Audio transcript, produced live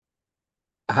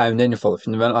Hi, I'm Daniel Fuller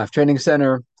from the Mental Life Training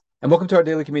Center, and welcome to our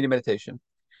daily community meditation,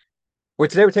 where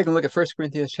today we're taking a look at 1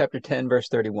 Corinthians chapter 10, verse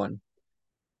 31,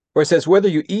 where it says, "Whether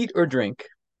you eat or drink,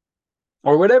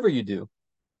 or whatever you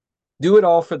do it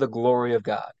all for the glory of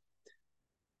God."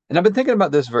 And I've been thinking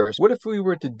about this verse. What if we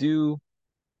were to do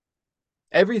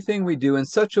everything we do in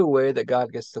such a way that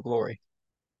God gets the glory?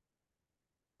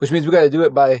 Which means we got to do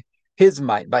it by His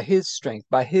might, by His strength,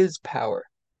 by His power,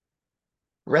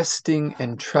 resting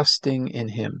and trusting in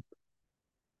Him.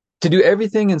 To do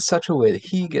everything in such a way that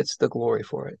He gets the glory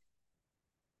for it.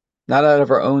 Not out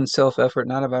of our own self-effort,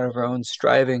 not out of our own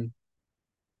striving,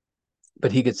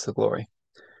 but He gets the glory.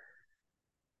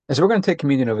 And so we're going to take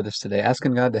communion over this today,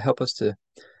 asking God to help us to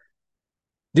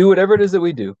do whatever it is that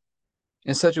we do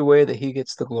in such a way that He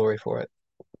gets the glory for it.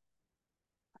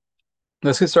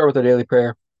 Let's get started with our daily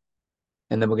prayer,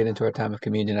 and then we'll get into our time of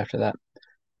communion after that.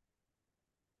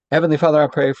 Heavenly Father, I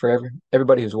pray for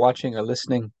everybody who's watching or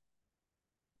listening,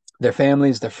 their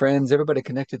families, their friends, everybody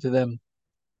connected to them,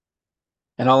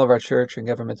 and all of our church and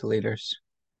governmental leaders.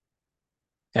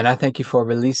 And I thank you for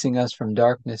releasing us from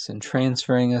darkness and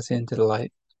transferring us into the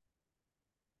light,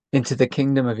 into the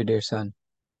kingdom of your dear Son.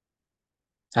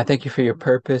 I thank you for your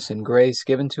purpose and grace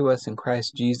given to us in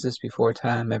Christ Jesus before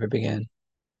time ever began.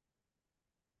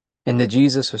 And that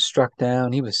Jesus was struck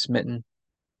down, He was smitten,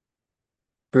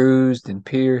 bruised and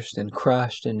pierced and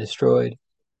crushed and destroyed,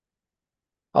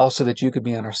 also that you could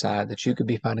be on our side, that you could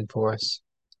be fighting for us.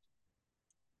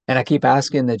 And I keep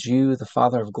asking that you, the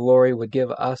Father of glory, would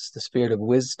give us the spirit of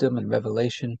wisdom and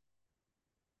revelation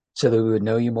so that we would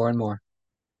know you more and more,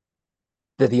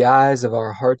 that the eyes of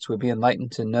our hearts would be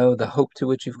enlightened to know the hope to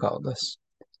which you've called us,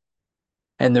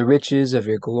 and the riches of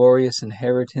your glorious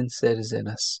inheritance that is in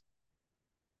us,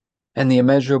 and the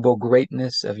immeasurable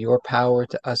greatness of your power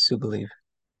to us who believe.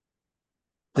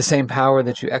 The same power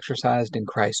that you exercised in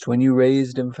Christ when you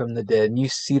raised him from the dead and you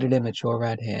seated him at your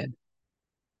right hand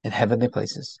in heavenly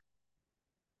places,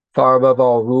 far above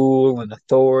all rule and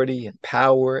authority and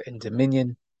power and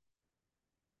dominion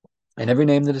and every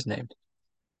name that is named,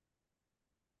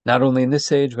 not only in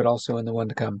this age, but also in the one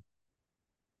to come.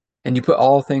 And you put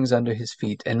all things under his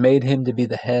feet and made him to be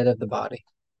the head of the body,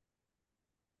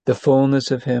 the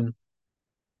fullness of him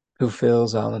who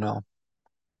fills all in all.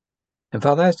 And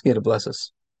Father, I ask you to bless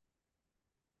us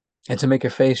and to make your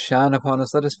face shine upon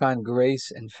us. Let us find grace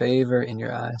and favor in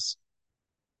your eyes.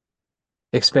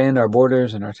 Expand our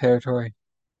borders and our territory.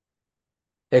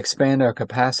 Expand our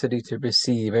capacity to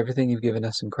receive everything you've given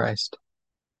us in Christ,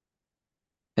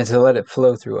 and to let it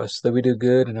flow through us so that we do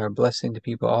good and are a blessing to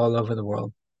people all over the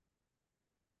world.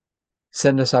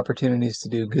 Send us opportunities to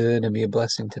do good and be a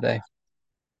blessing today,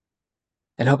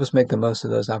 and help us make the most of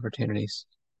those opportunities.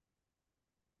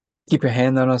 Keep your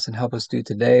hand on us and help us do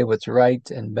today what's right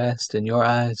and best in your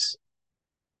eyes,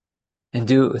 and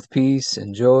do it with peace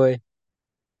and joy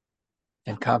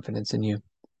and confidence in you.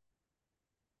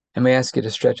 And we ask you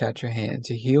to stretch out your hand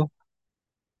to heal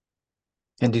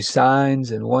and do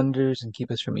signs and wonders and keep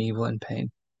us from evil and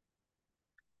pain.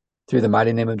 Through the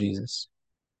mighty name of Jesus.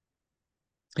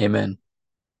 Amen.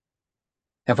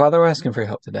 And Father, we're asking for your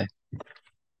help today.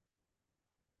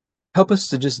 Help us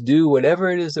to just do whatever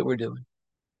it is that we're doing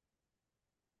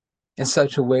in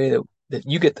such a way that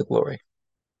you get the glory.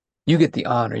 You get the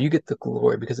honor. You get the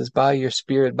glory, because it's by your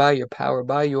spirit, by your power,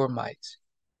 by your might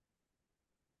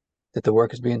that the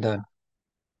work is being done.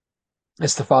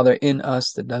 It's the Father in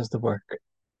us that does the work.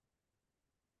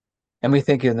 And we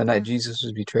think in the night Jesus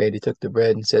was betrayed, he took the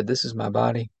bread and said, "This is my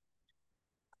body,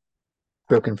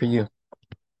 broken for you.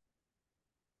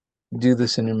 Do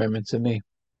this in remembrance of me."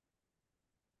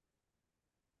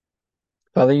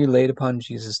 Father, you laid upon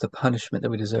Jesus the punishment that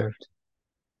we deserved.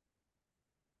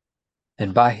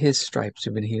 And by his stripes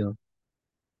we've been healed.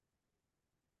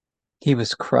 He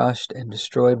was crushed and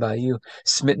destroyed by you,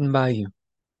 smitten by you,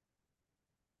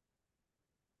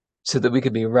 so that we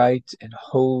could be right and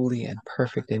holy and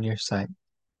perfect in your sight,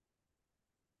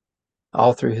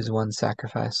 all through his one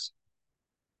sacrifice.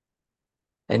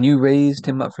 And you raised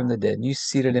him up from the dead, and you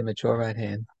seated him at your right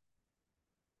hand.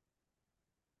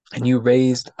 And you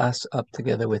raised us up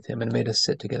together with him and made us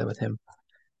sit together with him.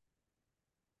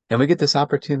 And we get this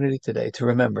opportunity today to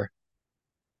remember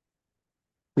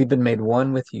we've been made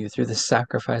one with you through the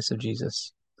sacrifice of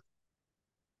Jesus.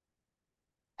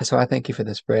 And so I thank you for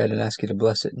this bread and ask you to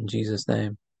bless it in Jesus'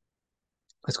 name.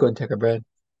 Let's go ahead and take our bread.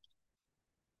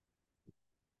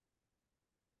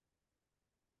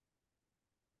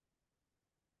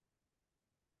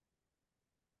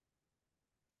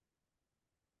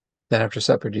 Then after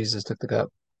supper, Jesus took the cup.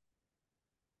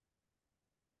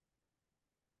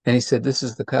 And he said, "This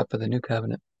is the cup of the new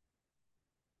covenant,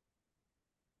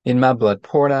 in my blood,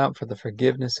 poured out for the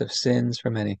forgiveness of sins for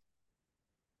many.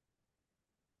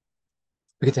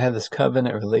 We get to have this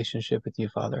covenant relationship with you,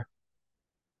 Father,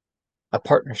 a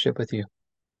partnership with you.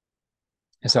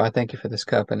 And so I thank you for this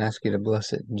cup and ask you to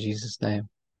bless it in Jesus' name.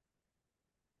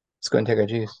 Let's go and take our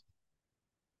juice.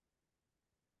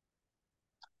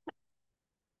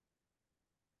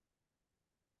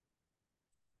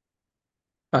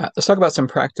 All right, let's talk about some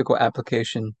practical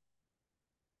application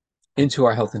into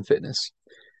our health and fitness.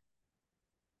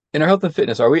 In our health and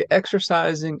fitness, are we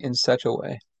exercising in such a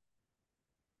way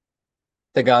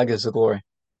that God gets the glory?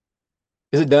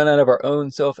 Is it done out of our own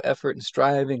self-effort and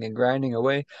striving and grinding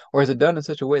away? Or is it done in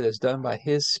such a way that's done by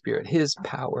His Spirit, His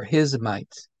power, His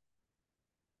might,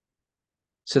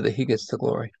 so that He gets the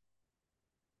glory?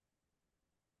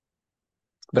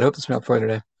 But I hope this been helpful for you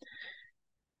today.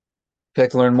 If you'd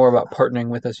like to learn more about partnering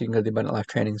with us, you can go to the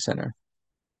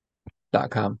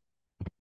AbundantLifeTrainingCenter.com.